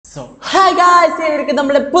So, hi guys, welcome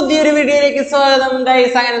to our video.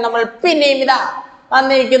 Guys, we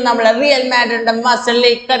Real Madrid Master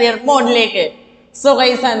League career mode. So,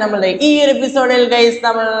 guys, this episode, guys, we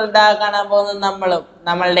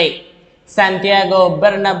Santiago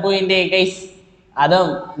Bernabeu guys.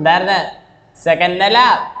 Second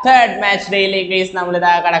third match day, guys, we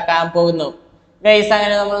guys,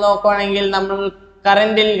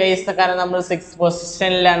 currently, guys, number 6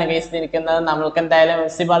 position, guys,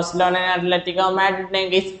 Barcelona and Atletico Madrid,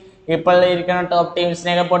 guys, people top teams,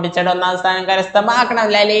 La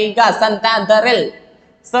Liga Santander.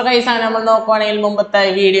 So, guys, we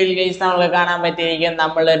video, guys,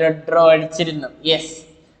 draw. Yes,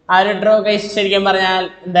 our draw, guys,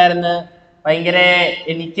 bad,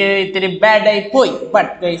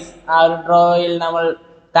 but, guys, our draw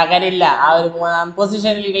our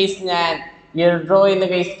position, guys, you draw in the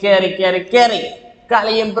guys, carry.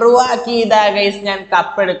 Kali improve guys,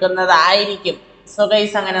 cup. So,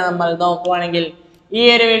 guys, I'm going to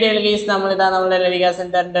video, guys, La Liga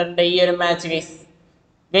Santander year match, guys.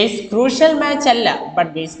 Guys, crucial match,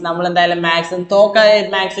 but guys, max and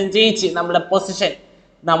position.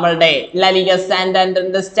 La Liga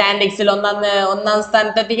Santander the standings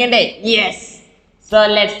yes. So,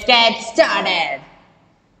 let's get started.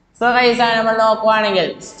 So guys, I'm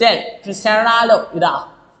still Cristiano Ronaldo.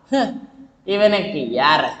 Even a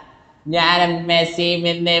yar. Yan Messi,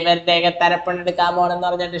 when they were taken therapy to come on and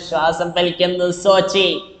Shasam Pelican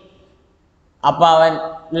Sochi.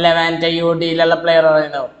 Upon Levante, you deal a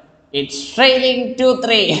player. It's trailing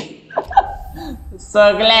 2-3.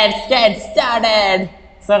 So let's get started.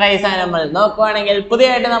 So guys, I'm no corning. Put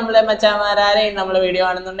it on the Machamara, number video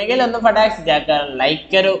on the Nigel on the Fatax Jacker,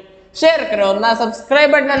 like share karo,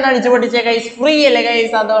 subscribe button guys, free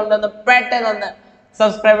guys, the button on the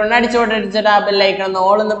subscribe button bell icon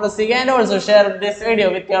all on the press and also share this video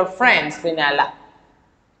with your friends.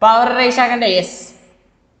 Power yes.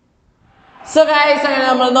 So guys,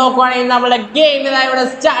 I'm the game that I would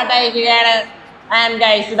start again. And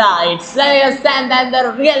guys, it's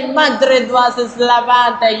Santander Real Madrid versus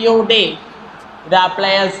Levante UD. The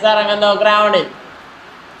players are on the ground.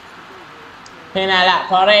 Finala,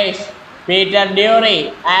 Koresh, Peter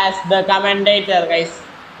Dury as the commentator, guys.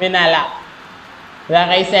 Finala. The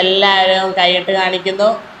guys, Ella, Kayet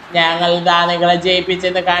Kanikino, Yangal Danigala JP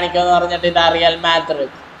in the Kaniko or the Real Madrid.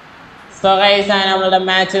 So, guys, I am the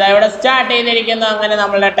match. I would start in the Rikino, and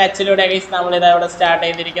I'm going to touch it against Namala. I would start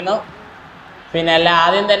in the Rikino.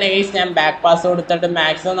 Finala, in the next time back pass out to the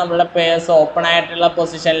maximum number of players open at the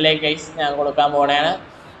position like guys. I'm going to come on.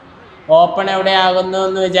 Open every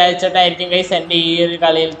agonno guys send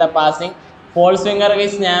the passing. False swinger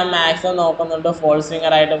guys maximum open the false swinger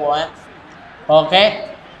right. Okay.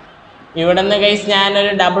 Even the guys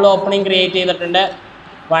double opening create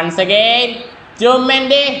once again. To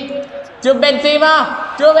Mendy, to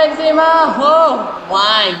Benzema. Oh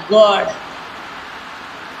my god.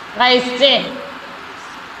 Guys,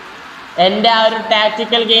 and our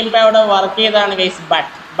tactical game work guys, but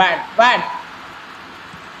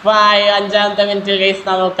 5 minutes guys, we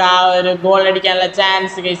have a goal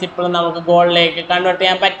chance guys, goal convert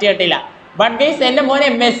but guys,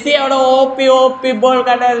 Messi OP ball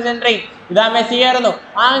conversion rate. Messi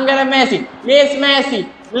Messi. Yes, Messi.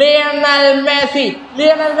 Lionel Messi.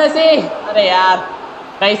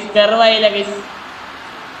 Guys, guys.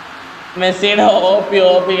 Messi OP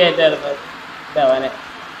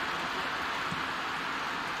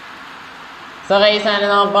So guys,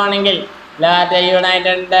 I'm going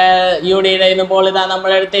United UD in the ball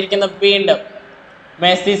number taken the pinned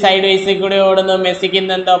Messi sideways Messi in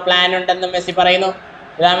the plan and the Messi Parino,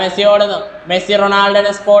 Messi Odano, Messi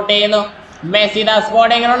Ronaldo Sportino, Messi the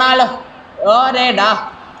sporting Ronaldo. Oh,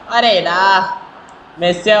 Areda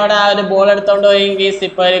Messi out the bowler doing his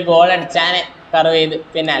super goal and Janet Carve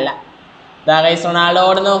Pinella. The guys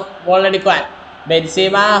Ronaldo Odano, ball required.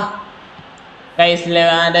 Benzema. Guys,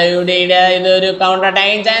 you did counter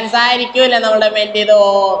time chance. I recall and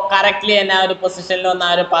correctly and now the position on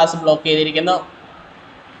our pass block.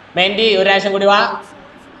 Mendy, you ration good.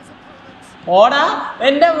 Oda,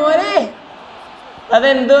 end the more.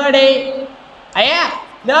 Then do a day. Aya,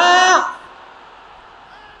 no.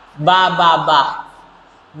 Ba.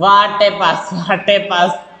 What a pass.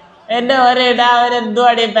 And do a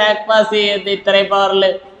day back pass. The triple.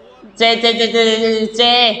 Che.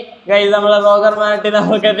 Guys, Roger Martin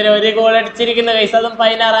goal at Chirikin,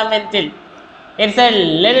 it's a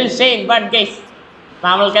little shame, but guys,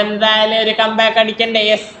 Mamal can come back at the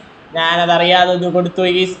yes. Nana Riado do good to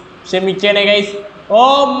his Shemichene guys.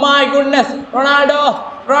 Oh my goodness, Ronaldo!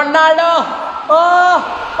 Oh!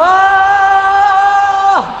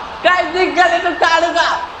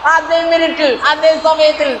 അതേ മിനിറ്റിൽ അതേ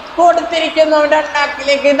സമയത്തിൽ കൊടുത്തിരിക്കുന്നു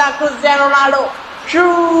അറ്റാക്കിലേക്ക് ഇതാ Cristiano Ronaldo.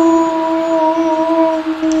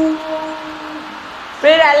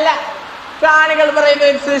 പിന്നല്ല കാണികൾ പറയുന്നു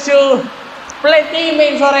ശിശു,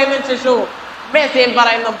 ടീംമേറ്റ്സ് പറയുന്നു ശിശു, മെസ്സിയും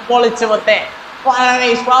പറയുന്നു പൊളിച്ചു മുത്തേ,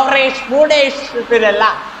 പിന്നല്ല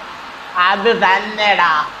അത്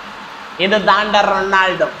തന്നെടാ, ഇത് ദാണ്ട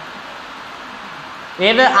റൊണാൾഡോ,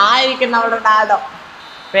 ഇത് ആയിരിക്കും നമ്മുടെ റൊണാൾഡോ.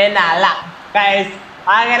 പിന്നെ അല്ല ഗൈസ്,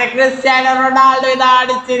 അങ്ങനെ ക്രിസ്ത്യാനോ റൊണാൾഡോ ഇത്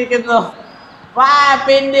അടിച്ചിരിക്കുന്നു.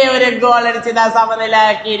 പിന്നെ ഒരു ഗോൾ അടിച്ച് ഇതാ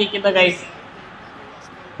സമനിലയാക്കിയിരിക്കുന്നു ഗൈസ്.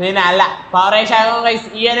 പിന്നെ അല്ല പവറേഷ് ആകുമോ ഗൈസ്?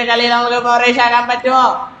 ഈ ഒരു കളി നമുക്ക് പവറേഷ് ആക്കാൻ പറ്റുമോ?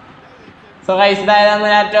 സോ ഗൈസ്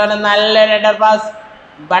ഏറ്റവും നല്ലൊരു ഹെഡർ പാസ്.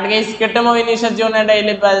 ബട്ട് ഗൈസ് കിട്ടുമോ? വിനീഷ്യസ് ജൂനിയറുടെ കയ്യിൽ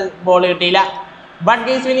ബോൾ കിട്ടിയില്ല. ബട്ട്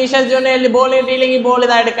ഗൈസ് വിനീഷ്യസ് ജൂനിയറിൽ ബോൾ കിട്ടിയില്ലെങ്കിൽ ബോൾ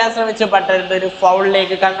ഇത് എടുക്കാൻ ശ്രമിച്ചു. ബട്ട് ഒരു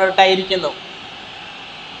ഫൗളിലേക്ക് കൺവേർട്ട് ആയിരിക്കുന്നു.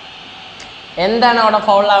 എന്താണ് അവിടെ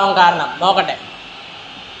ഫൗളാവാൻ കാരണം നോക്കട്ടെ.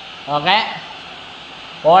 ഓക്കെ,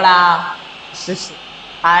 ഓടാ,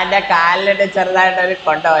 അവന്റെ കാലിലിട്ട് ചെറുതായിട്ടൊരു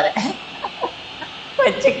കൊണ്ടപോലെ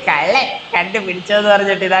കൊച്ചു കള്ളെ കണ്ടുപിടിച്ചതെന്ന്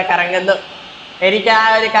പറഞ്ഞിട്ട് ഇതാ കറങ്ങുന്നു. എനിക്ക് ആ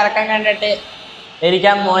ഒരു കറക്കം കണ്ടിട്ട് എനിക്ക്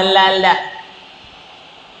ആ മോഹൻലാലിന്റെ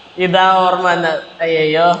ഇതാ ഓർമ്മ വന്നത്.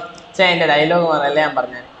 അയ്യോ എന്റെ ഡയലോഗ് പറഞ്ഞല്ലേ ഞാൻ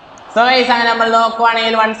പറഞ്ഞത്. സോ ഗൈസ് അങ്ങനെ നമ്മൾ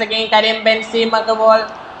നോക്കുവാണെങ്കിൽ once again Kareem ബെൻസീമക്ക് ball.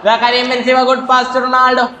 Karim Benzema, good pass to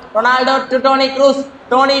Ronaldo. Ronaldo to Toni Kroos.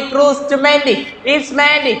 Toni Kroos to Mendy. It's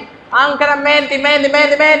Mendy. Ankara Mendy.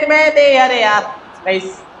 Arey yaar. Guys,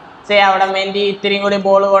 say avada Mendy ഇത്തിരിയും കൂടി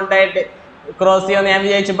ബോൾ കൊണ്ടായിട്ട് ക്രോസ് ചെയ്യുമെന്ന് ഞാൻ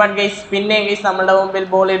വിചാരിച്ചു. But guys പിന്നെയും guys നമ്മളുടെ മുമ്പിൽ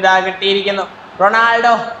ball ഇതാ കിട്ടിയിരിക്കുന്നു.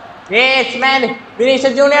 Ronaldo,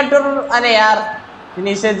 Vinicius junior to അരേ യാർ.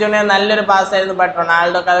 വിനീഷ്യസ് ജൂനിയർ നല്ലൊരു പാസ് ആയിരുന്നു. ബട്ട്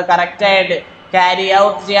റൊണാൾഡോക്ക് അത് കറക്റ്റ് ആയിട്ട് ക്യാരി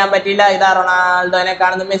ഔട്ട് ചെയ്യാൻ പറ്റിയില്ല. ഇതാ റൊണാൾഡോനെ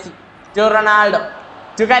കാണുന്നു. Messi to Ronaldo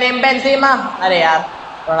to Karim Benzema. അരേ യാർ,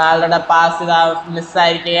 റൊണാൾഡോയുടെ പാസ് ഇതാ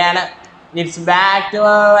മിസ്സായിരിക്കുകയാണ്. It's back to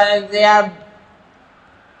Valencia.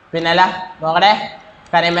 പിന്നല്ല നോക്കട്ടെ,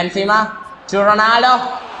 Karim Benzema to Ronaldo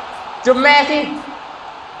to Messi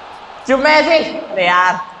അരേ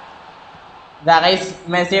യാർ. ഗൈസ്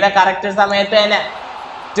മെസ്സിയുടെ കറക്റ്റ് സമയത്ത് തന്നെ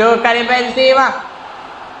ടു Karim Benzema.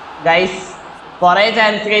 ഗൈസ് കുറെ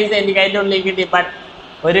ചാൻസ് ഗൈസ് എനിക്ക് അതിൻ്റെ ഉള്ളിൽ കിട്ടി. ബട്ട്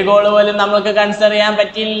ഒരു ഗോൾ പോലും നമുക്ക് കൺസിഡർ ചെയ്യാൻ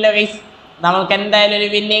പറ്റിയില്ല ഗൈസ്. നമുക്ക് എന്തായാലും ഒരു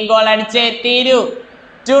വിന്നിംഗ് ഗോൾ അടിച്ചേ തീരൂ.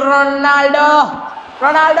 To Ronaldo.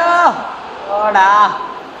 ഓടാ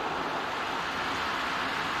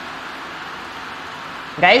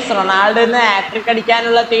ഗൈസ്, റൊണാൾഡോന്ന് ഹാട്രിക്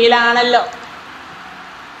അടിക്കാനുള്ള തീയിലാണല്ലോ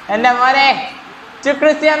എന്റെ മോനെ. To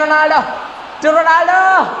Cristiano Ronaldo.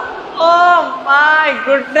 Oh my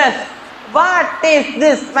goodness, what is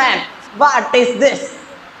this man? What is this?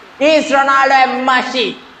 Is Ronaldo A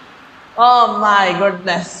machine? Oh my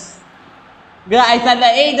goodness. Guys, at the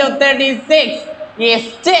age of 36, he is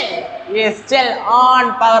still on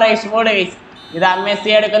power-ish mode guys. ഇതാ Messi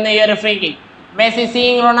എടുക്കുന്ന ഈ ഒരു free kick. Messi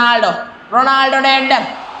seeing റൊണാൾഡോയുടെ header.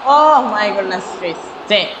 Oh my goodness guys,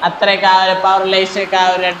 അത്രയ്ക്ക് ആ ഒരു പവറിലേക്ക് ആ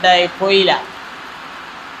ഒരു ഹെഡായി പോയില്ല.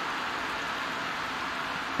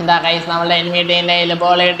 ഇതാ ഗൈസ് നമ്മളുടെ എനിമി ടീമിന്റെ കയ്യിൽ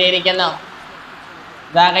ബോൾ കിട്ടിയിരിക്കുന്നു.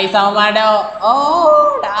 ഇതാ ഗൈസ് അവന്മാരുടെ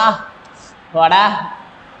ഓടാ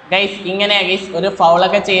ഗൈസ്. ഇങ്ങനെയാ ഗൈസ്, ഒരു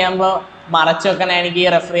ഫൗളൊക്കെ ചെയ്യുമ്പോൾ മറച്ചു വെക്കണ എനിക്ക് ഈ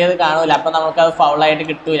റെഫറി അത് കാണൂല, അപ്പൊ നമുക്കത് ഫൗളായിട്ട്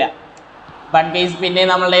കിട്ടൂല. ബട്ട് ഗൈസ് പിന്നെ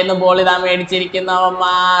നമ്മളുടെ ഇന്ന് ബോൾ ഇതാ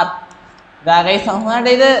മേടിച്ചിരിക്കുന്നവന്മാർ. ഇതാ ഗൈസ്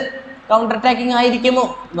അവന്മാരുടെ ഇത് കൗണ്ടർ അറ്റാക്കിങ് ആയിരിക്കുമോ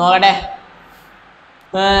നോക്കട്ടെ.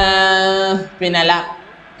 പിന്നല്ല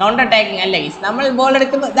കൗണ്ടർ അറ്റാക്കിങ് അല്ല ഗൈസ്, നമ്മൾ ബോൾ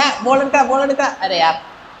എടുക്കുന്നു. ബോൾ എടുക്ക അരയാ.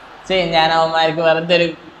 ഞാൻ അവന്മാർക്ക് വെറുതെ ഒരു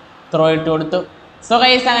ത്രോ ഇട്ട് കൊടുത്തു. സോ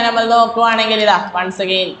ഗൈസ് അങ്ങനെ നമ്മൾ നോക്കുവാണെങ്കിൽ ഇതാ വൺസ്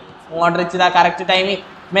അഗെയിൻ മോഡ്രിച്ച് ഇതാ കറക്റ്റ് ടൈമിങ്.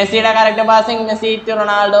 മെസ്സിയുടെ correct passing. Messi to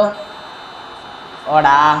Ronaldo.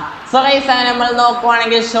 ഓടാ. സോ ഗൈസ് അങ്ങനെ നമ്മൾ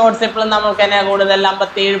നോക്കുവാണെങ്കിൽ ഷോട്ട്സ് ഇപ്പോഴും നമുക്ക് തന്നെ കൂടുതൽ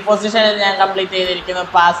 57 പൊസിഷനിൽ ഞാൻ കംപ്ലീറ്റ് ചെയ്തിരിക്കുന്നു.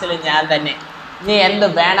 പാസിൽ ഞാൻ തന്നെ. ഇനി എന്ത്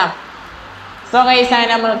വേണം? സോ ഗൈസ്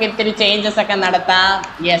അങ്ങനെ നമ്മൾക്ക് ഇത്തിരി ചേഞ്ചസ് ഒക്കെ നടത്താം.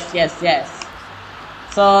 യെസ്.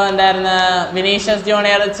 സോ എന്തായിരുന്നു, വിനീഷ്യസ്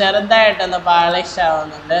ജൂനിയർ ചെറുതായിട്ടൊന്ന് പാളിഷ്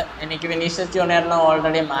ആവുന്നുണ്ട്. എനിക്ക് Vinicius ജൂനിയറിന്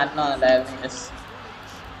already മാറ്റണമെന്നുണ്ടായിരുന്നു. Yes,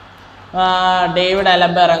 David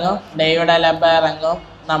Alaba ഇറങ്ങും.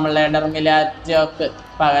 നമ്മളുടെ ഡെർമിലാറ്റോക്ക്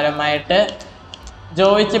പകരമായിട്ട്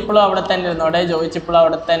ജോയിച്ചിപ്പോഴും അവിടെ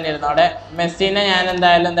തന്നെ ഇരുന്നോടെ. മെസ്സിനെ ഞാൻ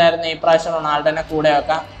എന്തായാലും ഈ പ്രാവശ്യം റൊണാൾഡോനെ കൂടെ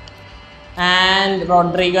വെക്കാം. ആൻഡ്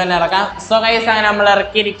റോഡ്രിഗോനെ ഇറക്കാം. സോ ഗൈസ് അങ്ങനെ നമ്മൾ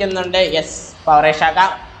ഇറക്കിയിരിക്കുന്നുണ്ട്. യെസ്, പവറേഷ്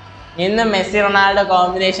ആക്കാം. ഇന്ന് മെസ്സി റൊണാൾഡോ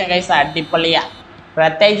കോമ്പിനേഷൻ ഗൈസ് അടിപൊളിയാ.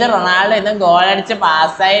 പ്രത്യേകിച്ച് റൊണാൾഡോ ഇന്ന് ഗോളടിച്ച്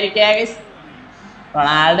പാസ്സായിരിക്കുക ഗൈസ്.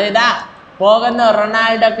 റൊണാൾഡോ ഇതാ പോകുന്നു.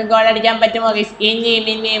 റൊണാൾഡോക്ക് ഗോൾ അടിക്കാൻ പറ്റുമോ ഗൈസ്?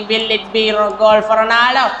 ഇനിയും will it be goal four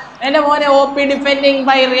Ronaldo? എന്റെ മോനെ OP defending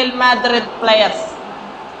by real Madrid players.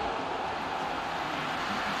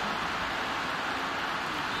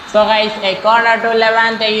 So guys, a corner to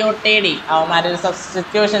Levante UTD. അവന്മാരൊരു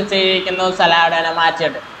substitution ചെയ്തിരിക്കുന്നു, സലാഡനെ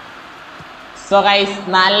മാറ്റിയിട്ട്. സോ ഗൈസ്,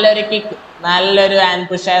 നല്ലൊരു കിക്ക്, നല്ലൊരു ഹാൻഡ്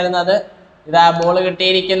പുഷ് ആയിരുന്നത്. ഇതാ ബോൾ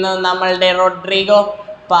കിട്ടിയിരിക്കുന്നത് നമ്മളുടെ Rodrigo.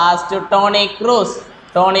 Pass to Toni Kroos.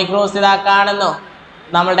 Toni Kroos ഇതാ കാണുന്നു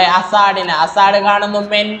നമ്മളുടെ അസാഡിനെ. അസാഡ് കാണുന്നു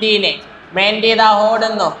മെൻഡിനെ. മെൻഡി ഇതാ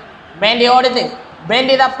ഓടുന്നു. മെൻഡി ഓടുന്നു.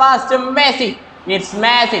 മെൻഡി ഇതാ pass to Messi. It's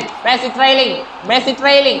Messi. Messi trailing. Messi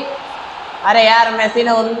trailing. അരെ യാർ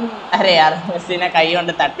മെസ്സിനെ അരെ യാർ മെസ്സിനെ കൈ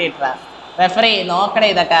കൊണ്ട് തട്ടിയിട്ട. റെഫറി നോക്കണേ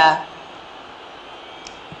ഇതൊക്കെ.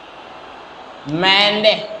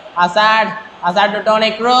 Mendy. Hazard. Hazard to Toni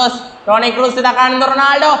Kroos. Toni Kroos ഇതാ കാണുന്നു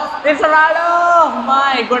Ronaldo. It's Ronaldo.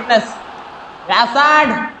 My goodness.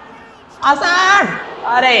 Hazard. Hazard.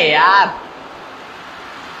 Are Yar.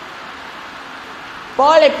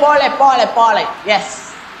 പോളെ പോളെ പോളെ പോളെ. Yes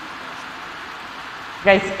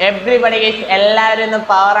guys, everybody guys, എല്ലാവരും ഇന്ന്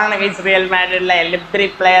പവറാണ് guys. Real മാഡ്രിഡിലെ every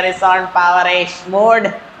player is on പവറേഷ് mode.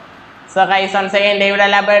 So guys, once again David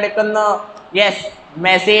Alaba എടുക്കുന്നു. Yes,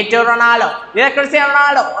 Messi to Ronaldo. ഇത് Cristiano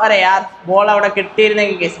Ronaldo. അരെ യാർ, ball അവിടെ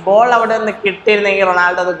കിട്ടിയിരുന്നെങ്കിൽ guys, ball അവിടെ നിന്ന് കിട്ടിയിരുന്നെങ്കിൽ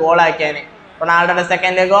റൊണാൾഡോ അത് ഗോളാക്കിയാന്. റൊണാൾഡോയുടെ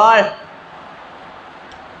സെക്കൻഡ് ഗോൾ.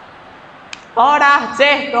 ഓടാ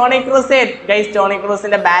ചേ Toni Kroos guys. Tony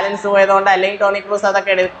ക്രൂസിന്റെ balance പോയതുകൊണ്ട്, അല്ലെങ്കിൽ ടോണി ക്രൂസ്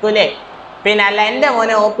അതൊക്കെ എടുക്കൂലേ. പിന്നെ അല്ല, എൻ്റെ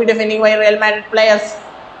മോനെ OP defending by real Madrid players.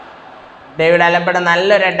 David അലബയുടെ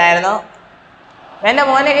നല്ലൊരു ഹെഡായിരുന്നു. എൻ്റെ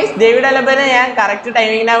മോനെ ഗൈസ്, ഡേവിഡ് അലബനെ ഞാൻ കറക്റ്റ്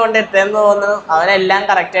ടൈമിങ്ങിനാ കൊണ്ട് എത്തുമെന്ന് തോന്നുന്നു. അവനെല്ലാം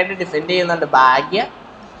കറക്റ്റായിട്ട് ഡിഫെൻഡ് ചെയ്യുന്നുണ്ട്. ഭാഗ്യ.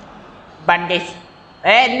 ബട്ട് ഗൈസ്,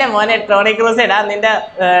 എൻ്റെ മോനെ ടോണി ക്രൂസ് ഇടാ, നിന്റെ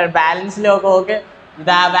ബാലൻസിലൊക്കെ നോക്ക്.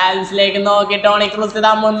 ഇതാ ബാലൻസിലേക്ക് നോക്കി ടോണി ക്രൂസ്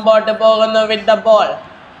ഇതാ മുൻപോട്ട് പോകുന്നു with the ball.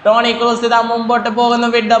 Toni Kroos ഇതാ മുമ്പോട്ട് പോകുന്നു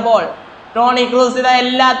with the ball. Toni Kroos ഇതാ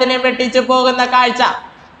എല്ലാത്തിനെയും വെട്ടിച്ച് പോകുന്ന കാഴ്ച.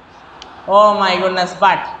 Oh my goodness.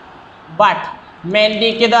 ബട്ട്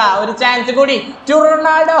മെൻഡിക്ക് ഇതാ ഒരു ചാൻസ് കൂടി. To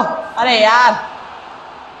Ronaldo. Are Yar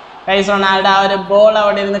guys, Ronaldo ആ ഒരു ബോൾ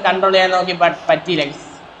അവിടെ ഇരുന്ന് കൺട്രോൾ ചെയ്യാൻ നോക്കി, ബട്ട് പറ്റിയില്ല guys.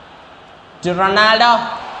 To Ronaldo.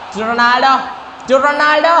 To Ronaldo. To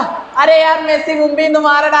Ronaldo. Are Yar, Messi മുമ്പിൽ നിന്ന്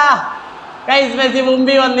മാറടാ ഗൈസ്. മെസ്സി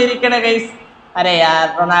മുമ്പിൽ വന്നിരിക്കണ ഗൈസ്. അരെ യാർ,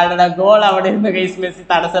 റൊണാൾഡോയുടെ ഗോൾ അവിടെ ഇരുന്ന് ഗൈസ് മെസ്സി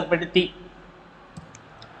തടസ്സപ്പെടുത്തി.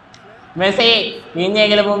 മെസ്സി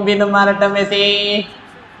ഇനിയെങ്കിലും മുമ്പിൽ നിന്ന് മാറട്ടെ Messi.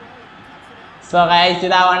 So guys,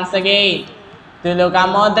 ida once again to Luka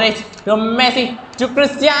Modric, to Messi, to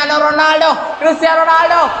Cristiano Ronaldo. Cristiano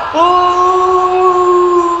Ronaldo.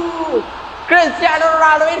 Ooh! Cristiano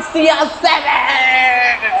Ronaldo in CR7.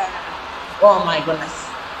 Oh my goodness.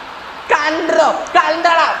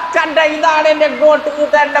 Kanda idana ende goat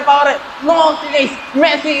ന്റെ power. നോക്ക് guys,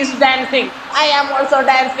 Messi is dancing. I am also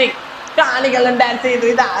dancing. കാണികളും dance ചെയ്തു.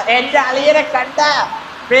 ഇതാ എന്റെ അളിയനെ കണ്ട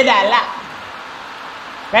പേരല്ല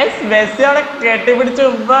guys. മെസ്സിയോടെ കെട്ടിപ്പിടിച്ച്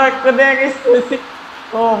ഉമ്മ വെക്കുന്ന മെസ്സി.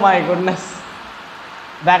 Oh my goodness.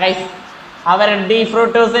 ഇതാ ഗൈസ്, അവർ ഡി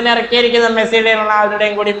ഫ്രൂട്ടൂസിനെ ഇറക്കിയിരിക്കുന്ന മെസ്സിയുടെയും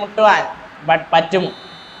റൊണാൾഡോയുടെയും കൂടി മുട്ടുവാൻ. ബട്ട് പറ്റുമോ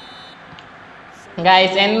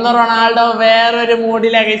ഗൈസ്? എന്ന് റൊണാൾഡോ വേറൊരു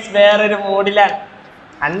മൂഡിലാണ് ഗൈസ്, വേറൊരു മൂഡിലാണ്.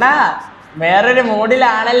 അണ്ണാ വേറൊരു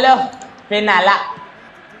മൂഡിലാണല്ലോ. പിന്നല്ല.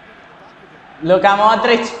 ലൂക്ക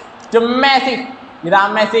മോദ്രിച്ച് ടു മെസ്സി. ഇതാ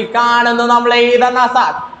മെസ്സി കാണുന്നു നമ്മളെ ഈദൻ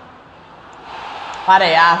ഹസാർഡ്.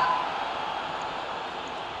 പറയാ.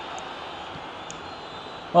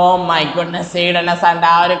 Oh my goodness. Eden Hazard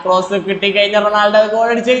ആ ഒരു ക്രോസ് കിട്ടി കഴിഞ്ഞ റൊണാൾഡോ ഗോൾ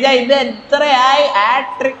അടിച്ചു കഴിഞ്ഞാൽ ഇത് എത്രയായി?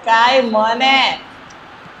 ഹാട്രിക് ആയി മോനെ.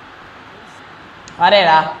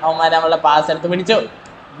 അറിയടാ, അവന്മാരെ നമ്മളെ പാസ് എടുത്ത് പിടിച്ചു.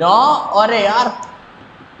 നോ ഒരേ യാർ,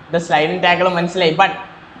 സ്ലൈഡിങ് ടാക്കിൾ മനസ്സിലായി. But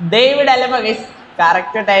David Alaba guys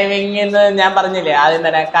correct timing എന്ന് ഞാൻ പറഞ്ഞില്ലേ ആദ്യം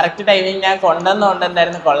തന്നെ. കറക്റ്റ് ടൈമിങ് ഞാൻ കൊണ്ടുവന്നുകൊണ്ട്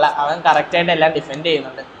എന്തായിരുന്നു കൊള്ളാം. അവൻ കറക്റ്റായിട്ട് എല്ലാം ഡിഫെൻഡ്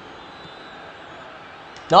ചെയ്യുന്നുണ്ട്.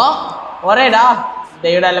 നോ ഒരേടാ,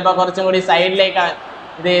 ഡേവിഡ് അലബ കുറച്ചും കൂടി സൈഡിലേക്ക് അവൻ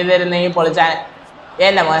ഇത് ചെയ്തിരുന്നെങ്കിൽ പൊളിച്ചാൻ.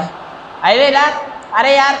 എൻ്റെ മോൻ അതിലാ.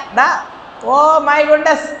 അരെ യാർ ഡാ. Oh my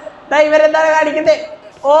goodness. ഇവരെന്താണ് കാണിക്കുന്നത്?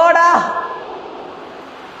 ഓടാ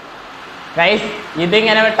ഗൈസ്,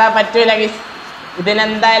 ഇതിങ്ങനെ വിട്ടാൽ പറ്റൂല ഗൈസ്.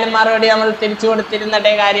 ഇതിനെന്തായാലും മറുപടി നമ്മൾ തിരിച്ചു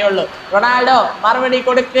കൊടുത്തിരുന്നിട്ടേ കാര്യമുള്ളൂ. റൊണാൾഡോ മറുപടി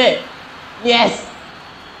കൊടുക്ക്. യെസ്,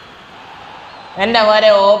 എൻ്റെ പോലെ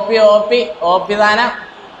ഓപ്പി സാധനം.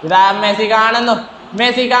 ഇതാ മെസ്സി കാണുന്നു.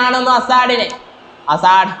 മെസ്സി കാണുന്നു അസാഡിനെ.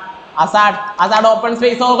 അസാഡ് ഓപ്പൺ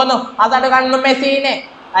സ്പേസ് നോക്കുന്നു. അസാഡ് കാണുന്നു മെസ്സിനെ.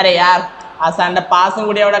 അരെ യാർ, അസാഡിന്റെ പാസും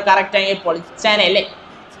കൂടി അവിടെ കറക്റ്റ് ആയി പൊളിച്ചാനല്ലേ.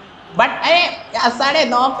 But അസാഡെ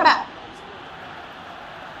നോക്കട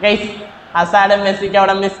guys. അസാഡ് മെസ്സിക്ക്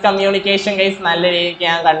അവിടെ മിസ്കമ്മ്യൂണിക്കേഷൻ ഗൈസ് നല്ല രീതിക്ക്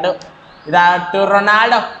ഞാൻ കണ്ടു. ഇതാ to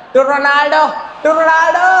Ronaldo.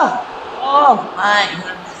 Oh my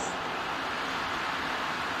goodness.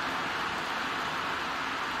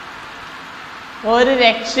 ഒരു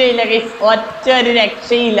രക്ഷയില്ല ഗൈസ്, ഒറ്റ ഒരു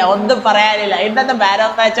രക്ഷയില്ല, ഒന്നും പറയാനില്ല. ഇന്നത്തെ ബാൻ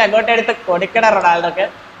ഓഫ് മാച്ച് അങ്ങോട്ട് എടുത്ത് കൊടുക്കണം റൊണാൾഡോക്ക്.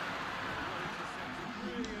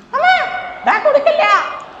 കൊടുക്കില്ല.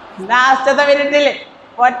 ലാസ്റ്റത്തെ മിനിറ്റില്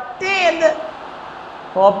ഒറ്റ എന്ത്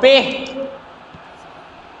കോപ്പി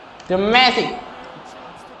മെസ്സി.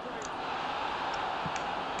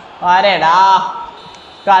 ആരേടാ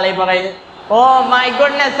കളി പറയുന്നു. ഓ മൈ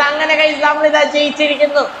ഗുഡ്നസ്, അങ്ങനെ കഴിച്ച് നമ്മളിതാ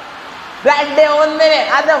ജയിച്ചിരിക്കുന്നു 2-1.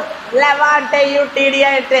 അതും ലെവാൻറ്റെ UTD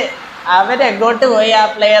ആയിട്ട് അവരെങ്ങോട്ട് പോയി. ആ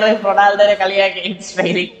പ്ലെയർ റൊണാൾഡോനെ കളിയാക്കി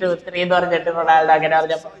 3-2 എന്ന് പറഞ്ഞിട്ട് റൊണാൾഡോ അങ്ങനെ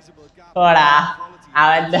പറഞ്ഞപ്പോ ഓടാ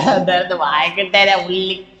അവന്റെ വായിക്കിട്ടേനെ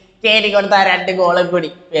ഉള്ളി കേരി കൊടുത്ത 2 ഗോളും കൂടി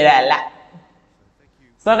വരല്ല.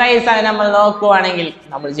 സോ ഗൈസ് അങ്ങനെ നമ്മൾ നോക്കുവാണെങ്കിൽ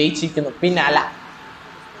നമ്മൾ ജയിച്ചിരിക്കുന്നു. പിന്നെ അല്ല,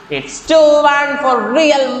 it's 2-1 for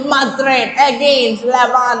Real Madrid against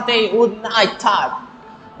Levante United.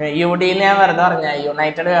 UD വെറുതെ പറഞ്ഞ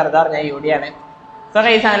യുണൈറ്റഡ് വെറുതെ പറഞ്ഞ UD ആണ്. സോ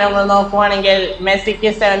ഗൈസ് അങ്ങനെ നമ്മൾ നോക്കുവാണെങ്കിൽ മെസ്സിക്ക്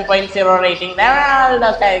 7.0 റേറ്റിംഗ്,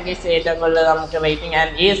 ഏറ്റവും കൂടുതൽ നമുക്ക് rating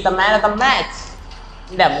and is the man of the match.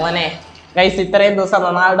 എന്റെ മോനെ ഗൈസ്, ഇത്രയും ദിവസം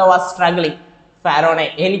റൊണാൾഡോ വാസ് സ്ട്രഗ്ലിംഗ്. ഫാരോണെ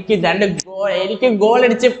എനിക്ക് ഗോൾ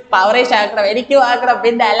അടിച്ച് പവറേജ് ആക്കണം, എനിക്ക് ആക്കണം.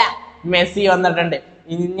 പിന്നെ അല്ല, മെസ്സി വന്നിട്ടുണ്ട്.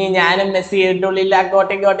 ഇനി ഞാനും മെസ്സിയുടെ ഉള്ളിൽ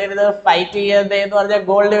അങ്ങോട്ടിങ്ങോട്ടിരുന്ന് ഫൈറ്റ് ചെയ്യുന്നത് എന്ന് പറഞ്ഞാൽ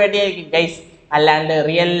ഗോളിന് വേണ്ടിയായിരിക്കും ഗൈസ്. അല്ലാണ്ട്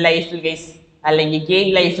റിയൽ ലൈഫിൽ ഗൈസ് അല്ലെങ്കിൽ ഗെയിം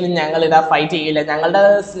ലൈഫിൽ ഞങ്ങൾ ഇതാ ഫൈറ്റ് ചെയ്യില്ല. ഞങ്ങളുടെ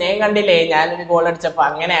സ്നേഹം കണ്ടില്ലേ ഞാനൊരു ഗോൾ അടിച്ചപ്പോൾ.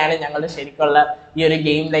 അങ്ങനെയാണ് ഞങ്ങളുടെ ശരിക്കുള്ള ഈ ഒരു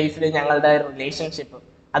ഗെയിം ലൈഫിൽ ഞങ്ങളുടെ റിലേഷൻഷിപ്പ്.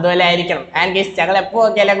 അതുപോലെ ആയിരിക്കണം. ആൻഡ് ഗൈസ് ഞങ്ങൾ എപ്പോൾ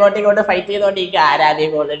അങ്ങോട്ടിങ്ങോട്ട് ഫൈറ്റ് ചെയ്തോണ്ടിരിക്കും,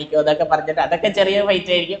 ആരാദ്യം ഗോൾ അടിക്കും അതൊക്കെ പറഞ്ഞിട്ട്. അതൊക്കെ ചെറിയ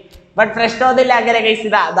ഫൈറ്റ് ആയിരിക്കും, ബട്ട് പ്രശ്നമൊന്നുമില്ല. അങ്ങനെ ഗൈസ്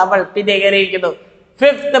ഇതാ നമ്മൾ പിന്നെ കയറിയിരിക്കുന്നു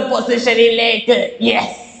 5th പൊസിഷനിലേക്ക്.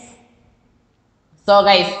 യെസ്. സോ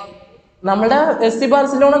ഗൈസ് നമ്മുടെ FC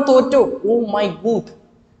ബാർസലോണ തോറ്റു. Oh my God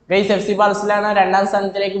guys, FC Barcelona 2ാം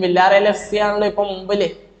സ്ഥാനത്തിലേക്ക്. വില്ലാറിയൽ FC ആണല്ലോ ഇപ്പൊ മുമ്പില്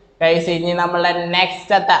ഗൈസ്. ഇനി നമ്മളുടെ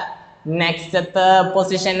നെക്സ്റ്റത്തെ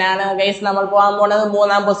പൊസിഷനാണ് ഗൈസ് നമ്മൾ പോകാൻ പോണത്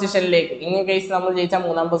 3ാം പൊസിഷനിലേക്ക്. ഇനി ഗൈസ് നമ്മൾ ജയിച്ച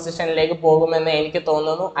 3ാം പൊസിഷനിലേക്ക് പോകുമെന്ന് എനിക്ക്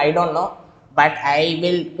തോന്നുന്നു. I don't know, but I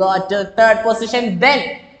will go to 3rd position. Then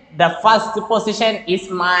the first position is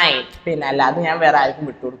mine. പിന്നെ അല്ലാതെ ഞാൻ വേറെ ആർക്കും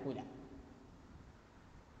വിട്ടുകൊടുക്കൂല.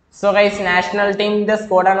 സോ ഗൈസ് നാഷണൽ ടീമിന്റെ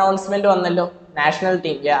സ്ക്വാഡ് അനൗൺസ്മെന്റ് വന്നല്ലോ. നാഷണൽ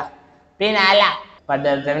ടീം പിന്നെ അല്ല, but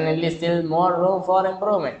there's definitely still more room for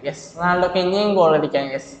improvement. Yes, റൊണാൾഡോക്ക് ഇനിയും ഗോൾ അടിക്കാൻ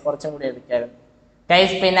കുറച്ചും കൂടി അടിക്കായിരുന്നു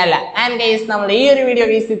ഗൈസ്. പിന്നല്ല ആൻഡ് ഗൈസ് നമ്മൾ ഈ ഒരു വീഡിയോ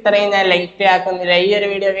ഗൈസ് ഇത്രയും ഞാൻ ലെങ്ത് ആക്കുന്നില്ല. ഈ ഒരു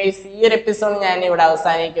വീഡിയോ ഗൈസ് ഈ ഒരു എപ്പിസോഡ് ഞാൻ ഇവിടെ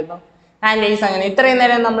അവസാനിക്കുന്നു. ആൻഡ് ഗൈസ് അങ്ങനെ ഇത്രയും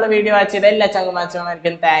നേരം നമ്മൾ വീഡിയോ വാച്ച് ചെയ്ത എല്ലാ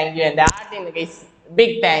ചങ്ങന്മാർക്കും താങ്ക് യു. എൻ്റെ ആദ്യം guys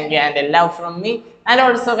big thank you and a love from me, and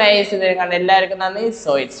also guys ഇതിനെ കണ്ട എല്ലാവർക്കും നന്ദി.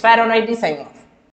 So it's FaronYT signing off.